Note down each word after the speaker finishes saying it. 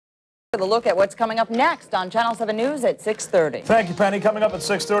The look at what's coming up next on Channel 7 News at 6:30. Thank you, Penny. Coming up at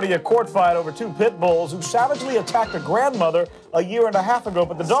 6:30, a court fight over two pit bulls who savagely attacked a grandmother a year and a half ago,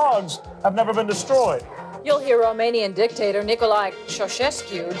 but the dogs have never been destroyed. You'll hear Romanian dictator Nicolae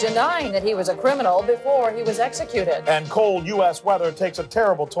Ceausescu denying that he was a criminal before he was executed. And cold U.S. weather takes a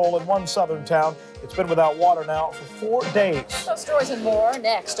terrible toll in one southern town. It's been without water now for 4 days. Those stories and more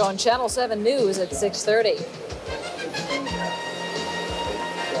next on Channel 7 News at 6:30.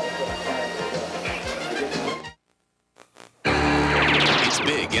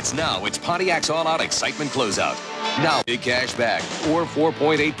 It's now. It's Pontiac's all-out excitement closeout. Now, big cash back or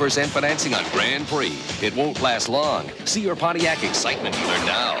 4.8% financing on Grand Prix. It won't last long. See your Pontiac excitement dealer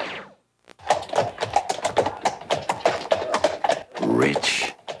now.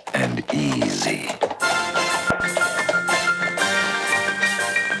 Rich and easy.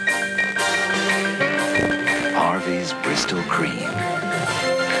 Harvey's Bristol Cream.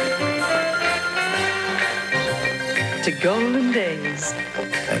 To golden days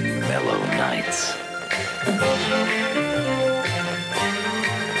And mellow nights.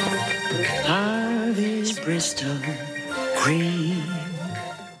 Harvey's Bristol Cream.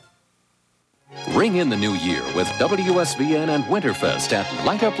 Ring in the new year with WSVN and Winterfest at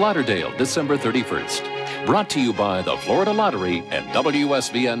Light Up Lauderdale, December 31st. Brought to you by the Florida Lottery and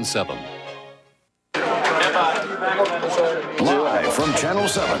WSVN 7. Live from Channel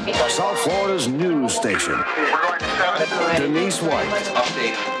 7, South Florida's news station. Denise White.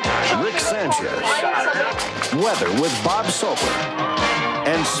 Rick Sanchez. Weather with Bob Soper.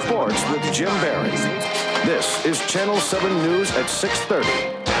 And sports with Jim Barry. This is Channel 7 News at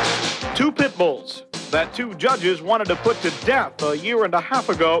 6:30. Two pit bulls that two judges wanted to put to death a year and a half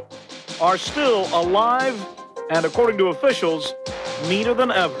ago are still alive and, according to officials, meaner than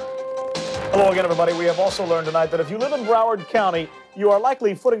ever. Hello again, everybody. We have also learned tonight that if you live in Broward County, you are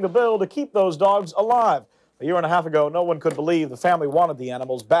likely footing the bill to keep those dogs alive. A year and a half ago, no one could believe the family wanted the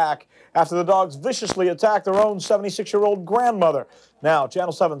animals back after the dogs viciously attacked their own 76-year-old grandmother. Now,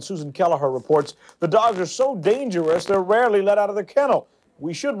 Channel 7's Susan Kelleher reports the dogs are so dangerous they're rarely let out of the kennel.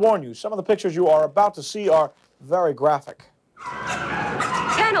 We should warn you, some of the pictures you are about to see are very graphic.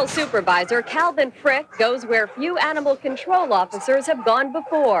 Kennel supervisor Calvin Frick goes where few animal control officers have gone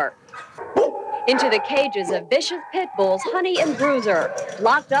before. Into the cages of vicious pit bulls Honey and Bruiser,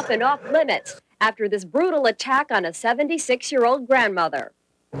 locked up and off limits after this brutal attack on a 76-year-old grandmother.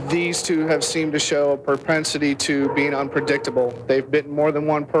 These two have seemed to show a propensity to being unpredictable. They've bitten more than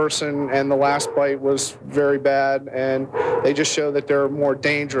one person, and the last bite was very bad, and they just show that they're more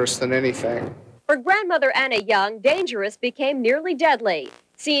dangerous than anything. For grandmother Anna Young, dangerous became nearly deadly.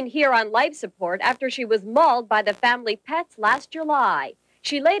 Seen here on life support after she was mauled by the family pets last July.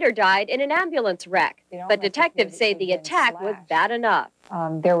 She later died in an ambulance wreck, but detectives say the attack was bad enough.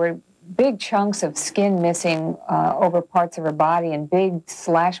 There were big chunks of skin missing over parts of her body and big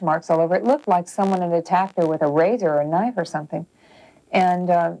slash marks all over. It looked like someone had attacked her with a razor or a knife or something.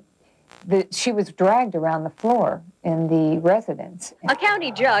 And she was dragged around the floor in the residence. A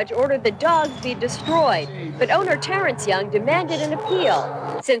county judge ordered the dogs be destroyed, but owner Terrence Young demanded an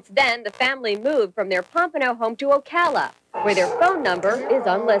appeal. Since then, the family moved from their Pompano home to Ocala, where their phone number is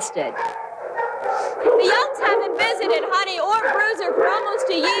unlisted. The Youngs haven't visited Honey or Bruiser for almost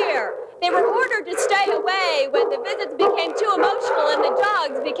a year. They were ordered to stay away when the visits became too emotional and the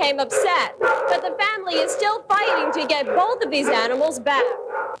dogs became upset. But the family is still fighting to get both of these animals back.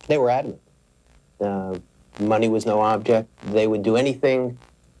 They were adamant. Money was no object. They would do anything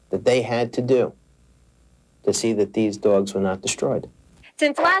that they had to do to see that these dogs were not destroyed.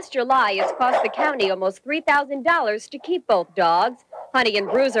 Since last July, it's cost the county almost $3,000 to keep both dogs. Honey and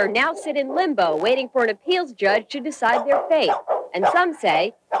Bruiser now sit in limbo, waiting for an appeals judge to decide their fate. And some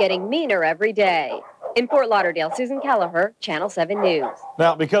say, getting meaner every day. In Fort Lauderdale, Susan Kelleher, Channel 7 News.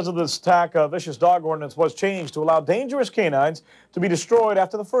 Now, because of this attack, a vicious dog ordinance was changed to allow dangerous canines to be destroyed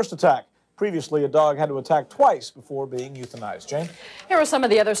after the first attack. Previously, a dog had to attack twice before being euthanized. Jane? Here are some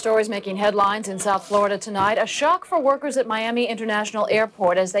of the other stories making headlines in South Florida tonight. A shock for workers at Miami International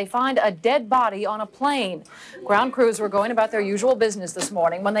Airport as they find a dead body on a plane. Ground crews were going about their usual business this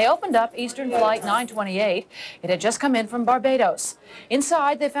morning when they opened up Eastern Flight 928. It had just come in from Barbados.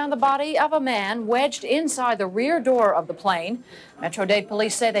 Inside, they found the body of a man wedged inside the rear door of the plane. Metro-Dade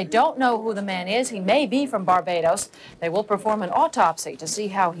police say they don't know who the man is. He may be from Barbados. They will perform an autopsy to see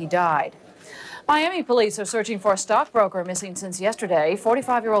how he died. Miami police are searching for a stockbroker missing since yesterday.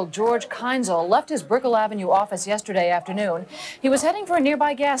 45-year-old George Keinzel left his Brickell Avenue office yesterday afternoon. He was heading for a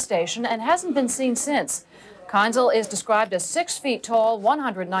nearby gas station and hasn't been seen since. Kinzel is described as 6 feet tall,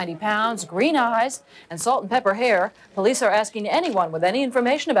 190 pounds, green eyes, and salt and pepper hair. Police are asking anyone with any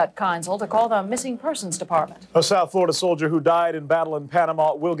information about Kinzel to call the Missing Persons Department. A South Florida soldier who died in battle in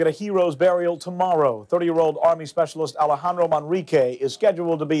Panama will get a hero's burial tomorrow. 30-year-old Army Specialist Alejandro Manrique is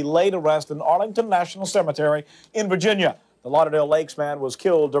scheduled to be laid to rest in Arlington National Cemetery in Virginia. The Lauderdale Lakes man was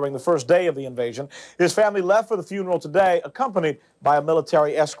killed during the first day of the invasion. His family left for the funeral today, accompanied by a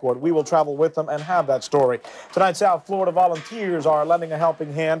military escort. We will travel with them and have that story. Tonight, South Florida volunteers are lending a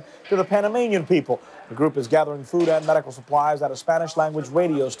helping hand to the Panamanian people. The group is gathering food and medical supplies at a Spanish-language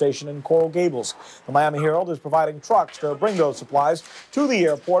radio station in Coral Gables. The Miami Herald is providing trucks to bring those supplies to the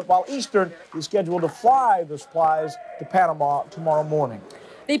airport, while Eastern is scheduled to fly the supplies to Panama tomorrow morning.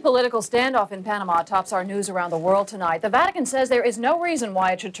 The political standoff in Panama tops our news around the world tonight. The Vatican says there is no reason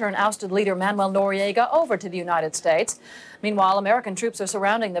why it should turn ousted leader Manuel Noriega over to the United States. Meanwhile, American troops are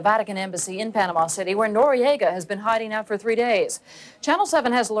surrounding the Vatican embassy in Panama City, where Noriega has been hiding out for 3 days. Channel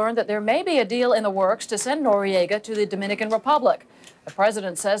 7 has learned that there may be a deal in the works to send Noriega to the Dominican Republic. The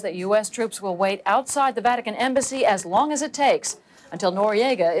president says that U.S. troops will wait outside the Vatican embassy as long as it takes until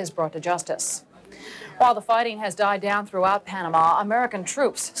Noriega is brought to justice. While the fighting has died down throughout Panama, American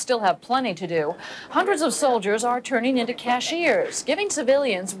troops still have plenty to do. Hundreds of soldiers are turning into cashiers, giving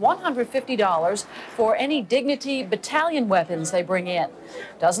civilians $150 for any Dignity battalion weapons they bring in.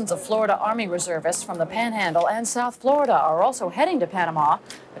 Dozens of Florida Army reservists from the Panhandle and South Florida are also heading to Panama.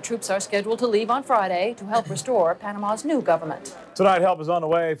 The troops are scheduled to leave on Friday to help restore Panama's new government. Tonight, help is on the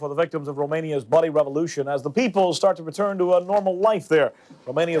way for the victims of Romania's bloody revolution as the people start to return to a normal life there.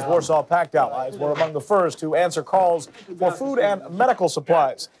 Romania's Warsaw Pact allies were among the first to answer calls for food and medical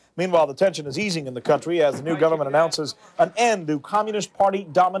supplies. Meanwhile, the tension is easing in the country as the new government announces an end to Communist Party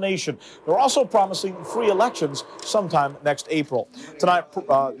domination. They're also promising free elections sometime next April. Tonight,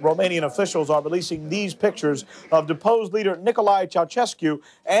 Romanian officials are releasing these pictures of deposed leader Nicolae Ceausescu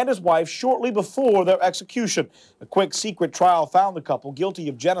and his wife shortly before their execution. A quick secret trial found the couple guilty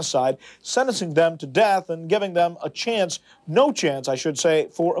of genocide, sentencing them to death and giving them a chance, no chance, I should say,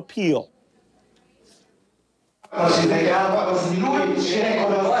 for appeal.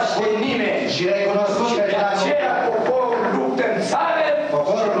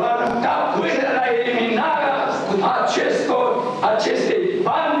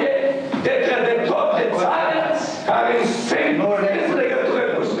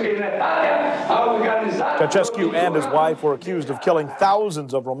 Ceausescu and his wife were accused of killing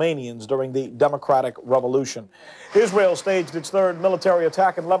thousands of Romanians during the Democratic Revolution. Israel staged its third military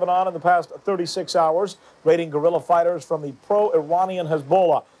attack in Lebanon in the past 36 hours, raiding guerrilla fighters from the pro-Iranian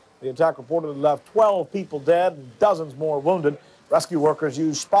Hezbollah. The attack reportedly left 12 people dead and dozens more wounded. Rescue workers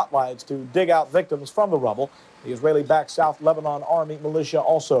used spotlights to dig out victims from the rubble. The Israeli-backed South Lebanon Army militia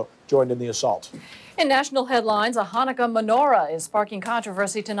also joined in the assault. In national headlines, a Hanukkah menorah is sparking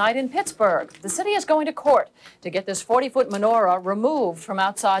controversy tonight in Pittsburgh. The city is going to court to get this 40-foot menorah removed from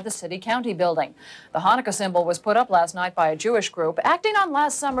outside the city-county building. The Hanukkah symbol was put up last night by a Jewish group, acting on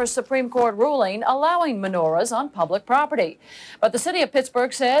last summer's Supreme Court ruling allowing menorahs on public property. But the city of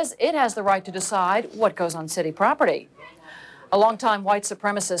Pittsburgh says it has the right to decide what goes on city property. A longtime white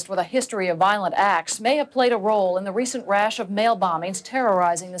supremacist with a history of violent acts may have played a role in the recent rash of mail bombings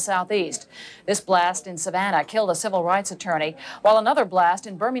terrorizing the Southeast. This blast in Savannah killed a civil rights attorney, while another blast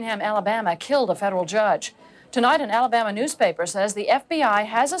in Birmingham, Alabama killed a federal judge. Tonight, an Alabama newspaper says the FBI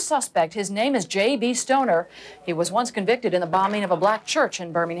has a suspect. His name is J.B. Stoner. He was once convicted in the bombing of a black church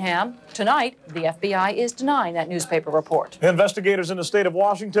in Birmingham. Tonight, the FBI is denying that newspaper report. Investigators in the state of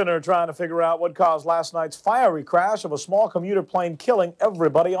Washington are trying to figure out what caused last night's fiery crash of a small commuter plane, killing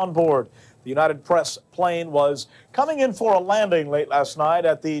everybody on board. The United Press plane was coming in for a landing late last night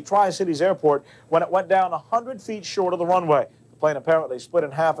at the Tri-Cities airport when it went down 100 feet short of the runway. The plane apparently split in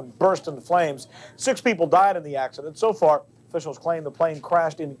half and burst into flames. 6 people died in the accident. So far, officials claim the plane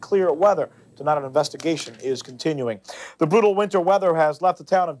crashed in clear weather. Tonight, an investigation is continuing. The brutal winter weather has left the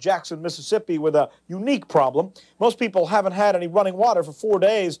town of Jackson, Mississippi with a unique problem. Most people haven't had any running water for 4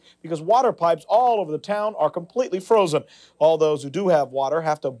 days because water pipes all over the town are completely frozen. All those who do have water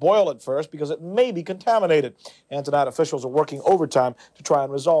have to boil it first because it may be contaminated. And tonight, officials are working overtime to try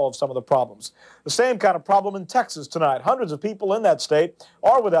and resolve some of the problems. The same kind of problem in Texas tonight. Hundreds of people in that state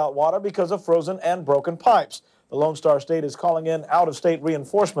are without water because of frozen and broken pipes. The Lone Star State is calling in out-of-state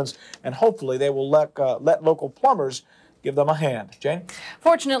reinforcements, and hopefully they will let local plumbers give them a hand. Jane?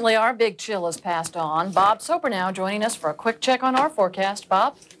 Fortunately, our big chill has passed on. Bob Soper now joining us for a quick check on our forecast.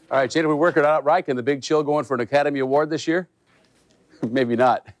 Bob? All right, Jane, are we working out right? Can the big chill going for an Academy Award this year? Maybe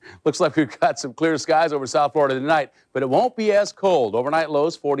not. Looks like we've got some clear skies over South Florida tonight, but it won't be as cold. Overnight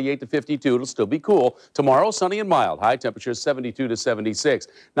lows 48 to 52. It'll still be cool. Tomorrow, sunny and mild. High temperatures 72 to 76.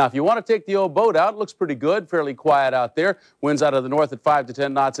 Now, if you want to take the old boat out, it looks pretty good. Fairly quiet out there. Winds out of the north at 5 to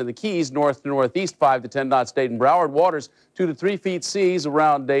 10 knots in the Keys. North to northeast 5 to 10 knots Dade and Broward. Waters 2 to 3 feet seas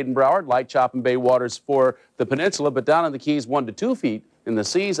around Dade and Broward. Light chop and bay waters for the peninsula, but down in the Keys 1 to 2 feet. In the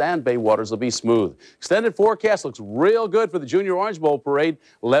seas and bay waters will be smooth. Extended forecast looks real good for the Junior Orange Bowl parade.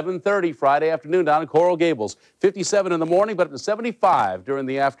 11:30 Friday afternoon down in Coral Gables. 57 in the morning, but up to 75 during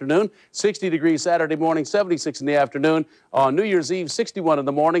the afternoon. 60 degrees Saturday morning, 76 in the afternoon. On New Year's Eve, 61 in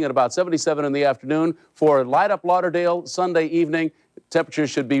the morning and about 77 in the afternoon. For Light Up Lauderdale Sunday evening,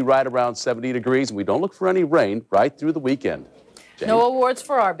 temperatures should be right around 70 degrees, and we don't look for any rain right through the weekend. Jane? No awards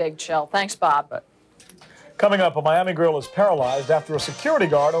for our big chill. Thanks, Bob. Right. Coming up, a Miami girl is paralyzed after a security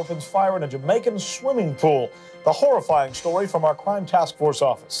guard opens fire in a Jamaican swimming pool. The horrifying story from our Crime Task Force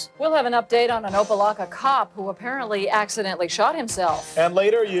office. We'll have an update on an Opelika cop who apparently accidentally shot himself. And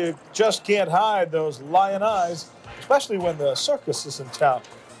later, you just can't hide those lion eyes, especially when the circus is in town.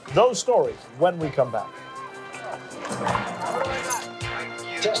 Those stories when we come back.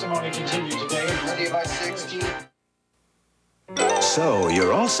 Testimony continued today. Ready by 16. So,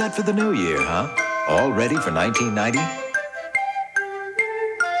 you're all set for the new year, huh? All ready for 1990?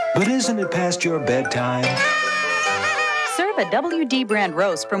 But isn't it past your bedtime? Serve a WD brand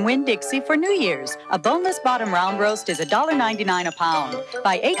roast from Winn-Dixie for New Year's. A boneless bottom round roast is $1.99 a pound.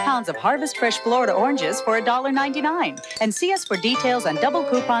 Buy 8 pounds of Harvest Fresh Florida oranges for $1.99. And see us for details on double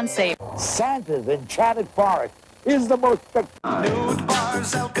coupon save. Santa's Enchanted Forest is the most Nude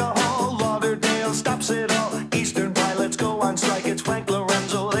bars, alcohol, Lauderdale stops it all. Eastern pilots go on strike. It's Frank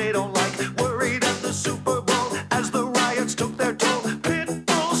Lorenzo they don't like. Worried at the Super Bowl as the riots took their toll. Pit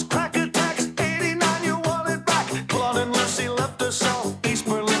bulls, crack attacks, 89 you want it back. Claude and Lucy left us all. East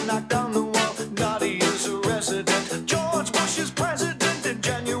Berlin knocked down the wall. Gotti is a resident. George Bush is president. In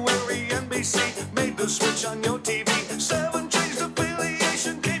January, NBC made the switch on your TV. 7 changed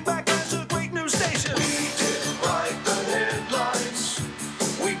affiliation, came back as a great news station. We didn't write the headlines.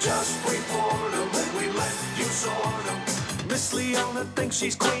 We just report them and we let you sort them. Miss Leona thinks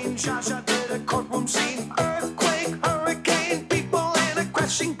she's queen. Shasha did a courtroom scene. Earthquake, hurricane, people in a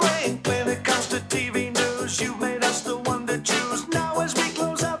crashing plane. When it comes to TV news, you made us the one to choose. Now as we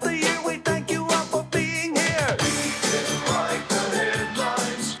close out the year, we thank you all for being here. We didn't write the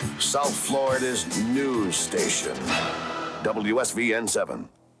headlines. South Florida's news station, WSVN 7.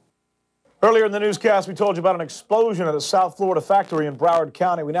 Earlier in the newscast, we told you about an explosion at a South Florida factory in Broward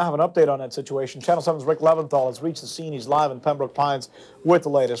County. We now have an update on that situation. Channel 7's Rick Leventhal has reached the scene. He's live in Pembroke Pines with the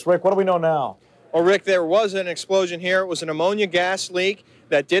latest. Rick, what do we know now? Well, Rick, there was an explosion here. It was an ammonia gas leak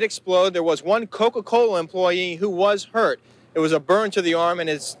that did explode. There was one Coca-Cola employee who was hurt. It was a burn to the arm, and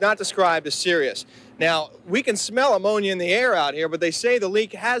it's not described as serious. Now, we can smell ammonia in the air out here, but they say the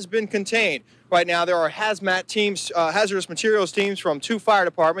leak has been contained. Right now, there are hazmat teams, hazardous materials teams from 2 fire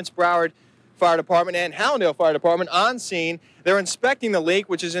departments, Broward Fire Department and Hallandale Fire Department, on scene. They're inspecting the leak,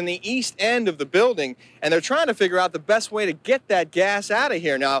 which is in the east end of the building, and they're trying to figure out the best way to get that gas out of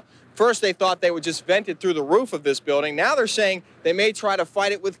here. Now, first they thought they would just vent it through the roof of this building. Now they're saying they may try to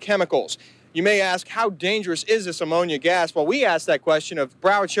fight it with chemicals. You may ask, how dangerous is this ammonia gas? Well, we asked that question of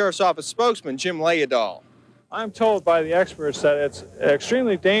Broward Sheriff's Office spokesman Jim Leodol. I'm told by the experts that it's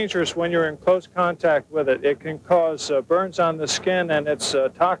extremely dangerous when you're in close contact with it. It can cause burns on the skin, and it's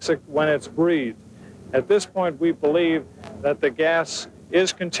toxic when it's breathed. At this point, we believe that the gas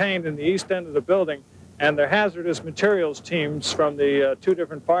is contained in the east end of the building, and the hazardous materials teams from the 2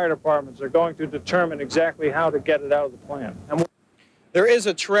 different fire departments are going to determine exactly how to get it out of the plant. There is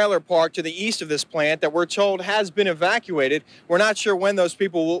a trailer park to the east of this plant that we're told has been evacuated. We're not sure when those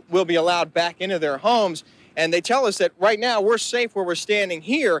people will be allowed back into their homes. And they tell us that right now we're safe where we're standing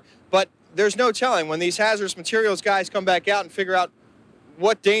here, but there's no telling. When these hazardous materials guys come back out and figure out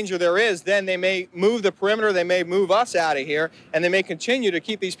what danger there is, then they may move the perimeter, they may move us out of here, and they may continue to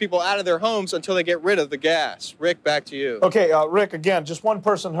keep these people out of their homes until they get rid of the gas. Rick, back to you. Okay, Rick, again, just one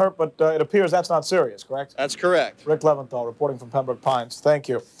person hurt, but it appears that's not serious, correct? That's correct. Rick Leventhal reporting from Pembroke Pines. Thank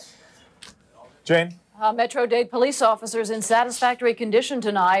you. Jane? Metro-Dade police officers in satisfactory condition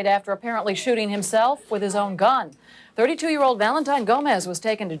tonight after apparently shooting himself with his own gun. 32-year-old Valentine Gomez was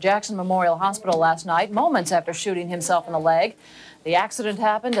taken to Jackson Memorial Hospital last night, moments after shooting himself in the leg. The accident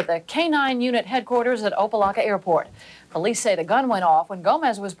happened at the K-9 unit headquarters at Opelika Airport. Police say the gun went off when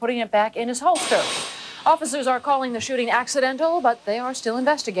Gomez was putting it back in his holster. Officers are calling the shooting accidental, but they are still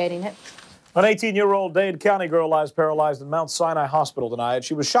investigating it. An 18-year-old Dade County girl lies paralyzed in Mount Sinai Hospital tonight.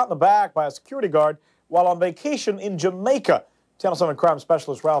 She was shot in the back by a security guard while on vacation in Jamaica. Channel 7 crime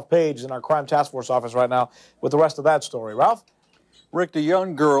specialist Ralph Page is in our crime task force office right now with the rest of that story. Ralph? Rick, the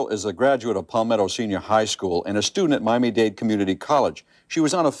young girl is a graduate of Palmetto Senior High School and a student at Miami-Dade Community College. She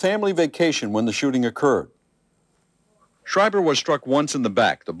was on a family vacation when the shooting occurred. Schreiber was struck once in the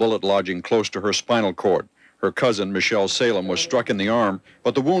back, the bullet lodging close to her spinal cord. Her cousin, Michelle Salem, was struck in the arm,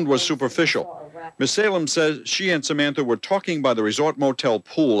 but the wound was superficial. Miss Salem says she and Samantha were talking by the resort motel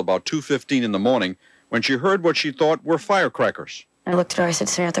pool about 2:15 in the morning when she heard what she thought were firecrackers. I looked at her, I said,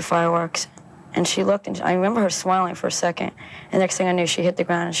 Samantha, fireworks. And she looked, and I remember her smiling for a second. And the next thing I knew, she hit the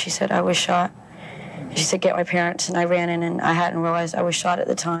ground, and she said, I was shot. And she said, get my parents, and I ran in, and I hadn't realized I was shot at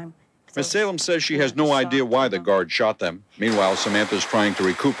the time. Miss Salem says she has no idea why the guard shot them. Meanwhile, Samantha's trying to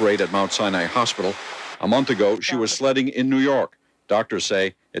recuperate at Mount Sinai Hospital. A month ago, she was sledding in New York. Doctors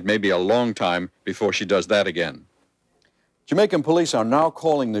say it may be a long time before she does that again. Jamaican police are now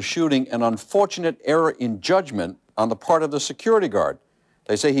calling the shooting an unfortunate error in judgment on the part of the security guard.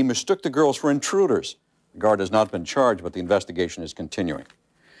 They say he mistook the girls for intruders. The guard has not been charged, but the investigation is continuing.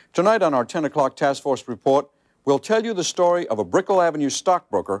 Tonight on our 10 o'clock Task Force report, we'll tell you the story of a Brickell Avenue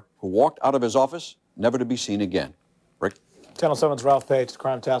stockbroker who walked out of his office, never to be seen again. Rick? Channel 7's Ralph Page,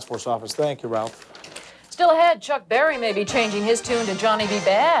 Crime Task Force Office. Thank you, Ralph. Still ahead, Chuck Berry may be changing his tune to Johnny B.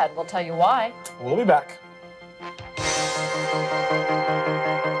 Bad. We'll tell you why. We'll be back.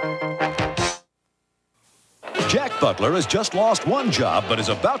 Jack Butler has just lost one job, but is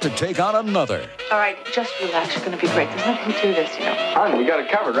about to take on another. All right, just relax. You're going to be great. There's nothing to this, you know. Hon, we got it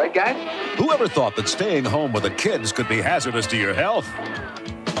covered, right, guys? Whoever thought that staying home with the kids could be hazardous to your health?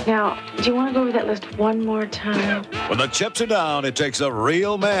 Now, do you want to go over that list one more time? When the chips are down, it takes a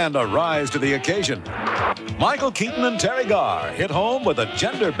real man to rise to the occasion. Michael Keaton and Terry Garr hit home with a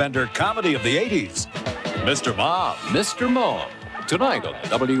gender-bender comedy of the 80s, Mr. Mom. Mr. Mom, tonight on the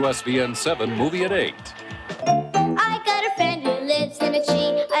WSVN 7 movie at 8. I got a friend who lives in a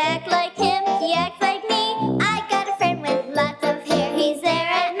tree. I act like him, he acts like me. I got a friend with lots of hair. He's there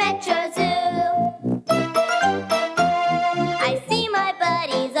at Metro Zoo. I see my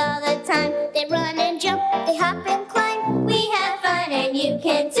buddies all the time. They run and jump, they hop and climb. We have fun and you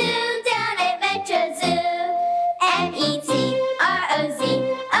can too down at Metro Zoo. M-E-T-R-O-Z,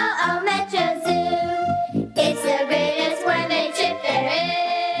 oh, Metro Zoo. It's the greatest one-day trip there is.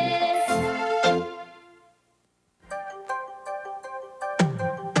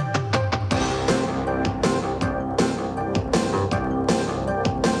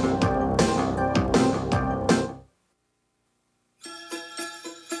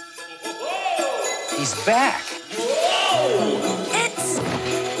 He's back. It's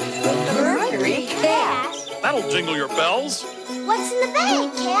the Mercury Cat. That'll jingle your bells. What's in the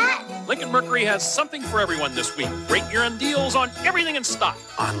bag, Cat? Lincoln Mercury has something for everyone this week. Great year-end deals on everything in stock.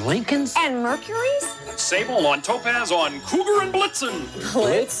 On Lincolns? And Mercury's? Sable on Topaz on Cougar and Blitzen.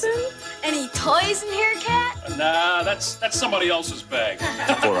 Blitzen? Any toys in here, Cat? Nah, that's somebody else's bag.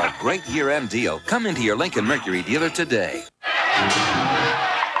 For a great year-end deal, come into your Lincoln Mercury dealer today.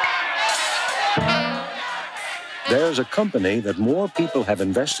 There's a company that more people have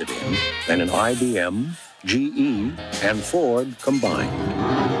invested in than in IBM, GE, and Ford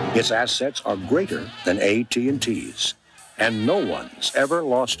combined. Its assets are greater than AT&T's, and no one's ever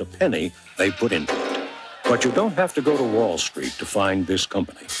lost a penny they put into it. But you don't have to go to Wall Street to find this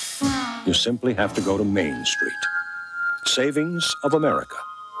company. You simply have to go to Main Street. Savings of America,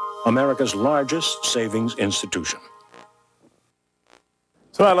 America's largest savings institution.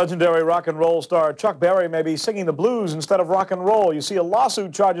 Tonight, legendary rock and roll star Chuck Berry may be singing the blues instead of rock and roll. You see, a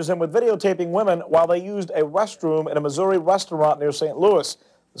lawsuit charges him with videotaping women while they used a restroom in a Missouri restaurant near St. Louis.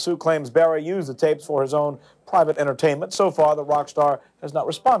 The suit claims Berry used the tapes for his own private entertainment. So far, the rock star has not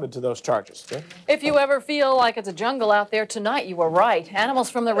responded to those charges. If you ever feel like it's a jungle out there tonight, you were right. Animals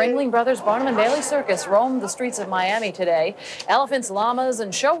from the Ringling Brothers Barnum and Bailey Circus roamed the streets of Miami today. Elephants, llamas,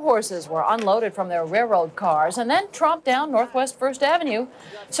 and show horses were unloaded from their railroad cars and then tromped down Northwest 1st Avenue.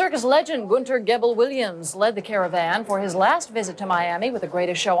 Circus legend Gunter Gebel-Williams led the caravan for his last visit to Miami with the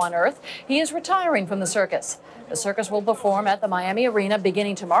greatest show on earth. He is retiring from the circus. The circus will perform at the Miami Arena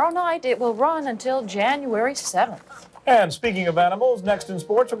beginning tomorrow night. It will run until January 7th. And speaking of animals, next in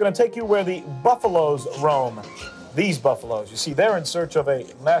sports, we're going to take you where the buffaloes roam. These buffaloes, you see, they're in search of a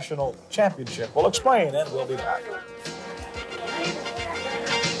national championship. We'll explain, and we'll be back.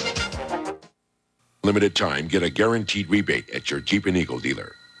 Limited time, get a guaranteed rebate at your Jeep and Eagle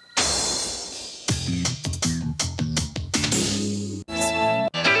dealer.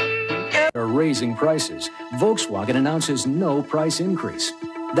 Are raising prices. Volkswagen announces no price increase.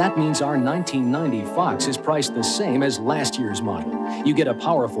 That means our 1990 Fox is priced the same as last year's model. You get a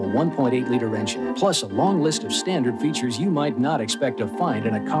powerful 1.8-liter engine, plus a long list of standard features you might not expect to find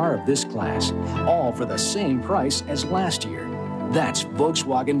in a car of this class, all for the same price as last year. That's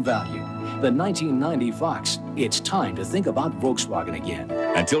Volkswagen value. The 1990 Fox. It's time to think about Volkswagen again.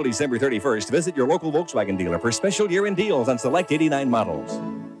 Until December 31st, visit your local Volkswagen dealer for special year-end deals on select 89 models.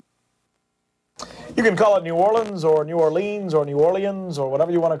 You can call it New Orleans or New Orleans or New Orleans or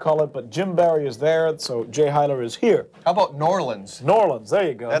whatever you want to call it, but Jim Barry is there, so Jay Heiler is here. How about Norlands? Norlands, there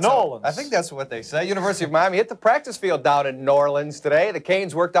you go. Norlands. I think that's what they say. University of Miami hit the practice field down in Norlands today. The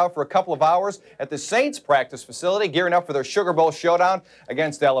Canes worked out for a couple of hours at the Saints practice facility, gearing up for their Sugar Bowl showdown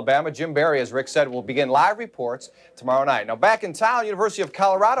against Alabama. Jim Barry, as Rick said, will begin live reports tomorrow night. Now back in town, University of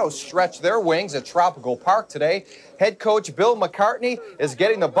Colorado stretched their wings at Tropical Park today. Head coach Bill McCartney is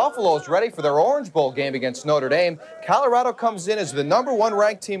getting the Buffaloes ready for their Orange Bowl game against Notre Dame. Colorado comes in as the #1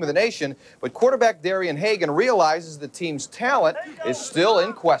 ranked team in the nation, but quarterback Darian Hagan realizes the team's talent is still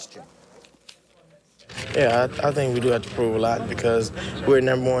in question. Yeah, I think we do have to prove a lot because we're a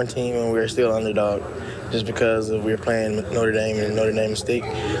 #1 team and we're still underdog just because we're playing Notre Dame and Notre Dame State.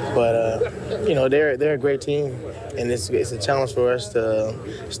 But, you know, they're a great team, and it's a challenge for us to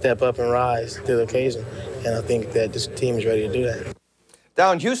step up and rise to the occasion. And I think that this team is ready to do that.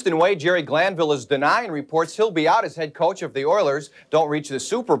 Down Houston way, Jerry Glanville is denying reports he'll be out as head coach if the Oilers don't reach the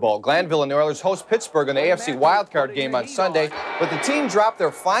Super Bowl. Glanville and the Oilers host Pittsburgh in the AFC wildcard game on Sunday, but the team dropped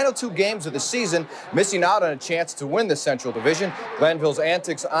their final 2 games of the season, missing out on a chance to win the Central Division. Glanville's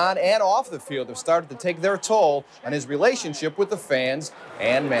antics on and off the field have started to take their toll on his relationship with the fans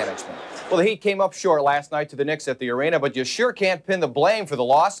and management. Well, the Heat came up short last night to the Knicks at the arena, but you sure can't pin the blame for the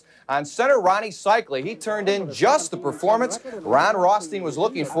loss on center Ronnie Cycli. He turned in just the performance Ron Rothstein was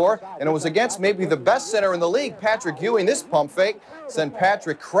looking for, and it was against maybe the best center in the league, Patrick Ewing. This pump fake sent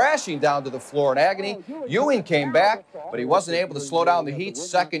Patrick crashing down to the floor in agony. Ewing came back, but he wasn't able to slow down the Heat's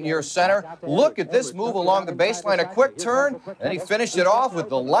second-year center. Look at this move along the baseline, a quick turn, and he finished it off with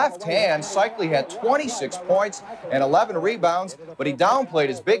the left hand. Cycli had 26 points and 11 rebounds, but he downplayed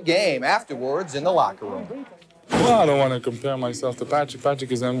his big game afterwards in the locker room. Well, I don't want to compare myself to Patrick.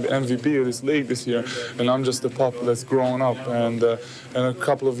 Patrick is MVP of this league this year, and I'm just a pup that's growing up. And in a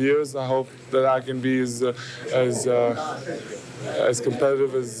couple of years, I hope that I can be as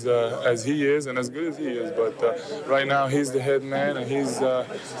competitive as he is and as good as he is. But right now, he's the head man, and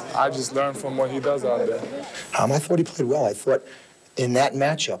I just learn from what he does out there. I thought he played well. I thought in that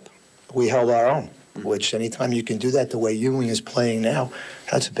matchup, we held our own, which anytime you can do that the way Ewing is playing now,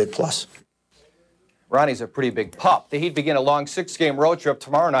 that's a big plus. Ronnie's a pretty big pup. The Heat begin a long 6-game road trip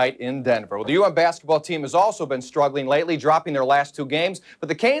tomorrow night in Denver. Well, the UM basketball team has also been struggling lately, dropping their last 2 games. But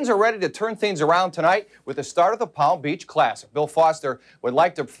the Canes are ready to turn things around tonight with the start of the Palm Beach Classic. Bill Foster would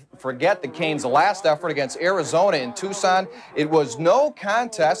like to forget the Canes' last effort against Arizona in Tucson. It was no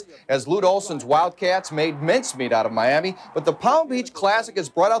contest as Lute Olson's Wildcats made mincemeat out of Miami. But the Palm Beach Classic has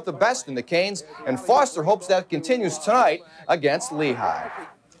brought out the best in the Canes, and Foster hopes that continues tonight against Lehigh.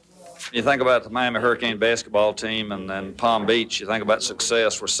 You think about the Miami Hurricane basketball team and then Palm Beach, you think about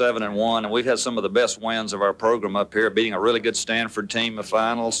success. We're 7-1, and we've had some of the best wins of our program up here, beating a really good Stanford team in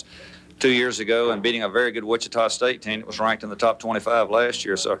finals 2 years ago and beating a very good Wichita State team that was ranked in the top 25 last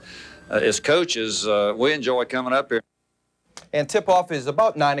year. So as coaches, we enjoy coming up here. And tip-off is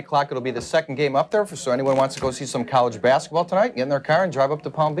about 9 o'clock. It'll be the second game up there, so anyone wants to go see some college basketball tonight, get in their car and drive up to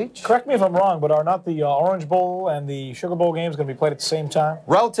Palm Beach. Correct me if I'm wrong, but are not the Orange Bowl and the Sugar Bowl games going to be played at the same time?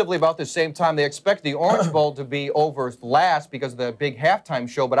 Relatively about the same time. They expect the Orange Bowl to be over last because of the big halftime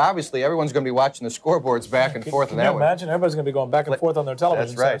show, but obviously everyone's going to be watching the scoreboards back and forth. Can you imagine? Everybody's going to be going back and forth on their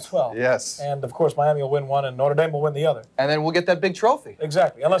television That's right. as well. Yes. And, of course, Miami will win one and Notre Dame will win the other. And then we'll get that big trophy.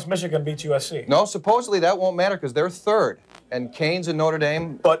 Exactly, unless Michigan beats USC. No, supposedly that won't matter because they're third. And Canes and Notre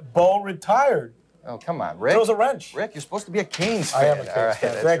Dame. But Bo retired. Oh, come on, Rick. Throws a wrench. Rick, you're supposed to be a Canes fan. I am a Canes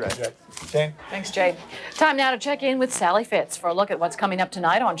fan. Thank you, Jay. Jane? Thanks, Jay. Time now to check in with Sally Fitz for a look at what's coming up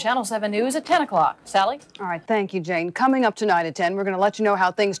tonight on Channel 7 News at 10 o'clock. Sally? All right, thank you, Jane. Coming up tonight at 10, we're going to let you know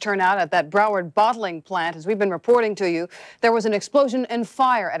how things turn out at that Broward bottling plant. As we've been reporting to you, there was an explosion and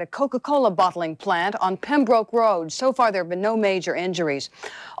fire at a Coca-Cola bottling plant on Pembroke Road. So far, there have been no major injuries.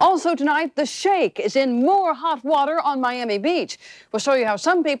 Also tonight, the Sheikh is in more hot water on Miami Beach. We'll show you how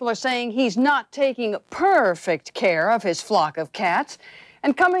some people are saying he's not taking perfect care of his flock of cats.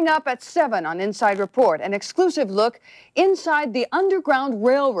 And coming up at 7 on Inside Report, an exclusive look inside the Underground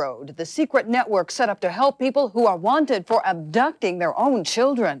Railroad, the secret network set up to help people who are wanted for abducting their own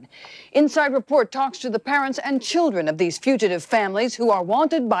children. Inside Report talks to the parents and children of these fugitive families who are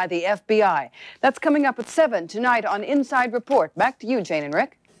wanted by the FBI. That's coming up at 7 tonight on Inside Report. Back to you, Jane and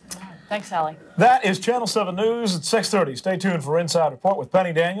Rick. Thanks, Sally. That is Channel 7 News at 6:30. Stay tuned for Inside Report with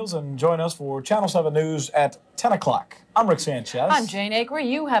Penny Daniels and join us for Channel 7 News at 10 o'clock. I'm Rick Sanchez. I'm Jane Acre.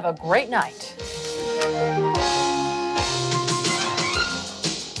 You have a great night.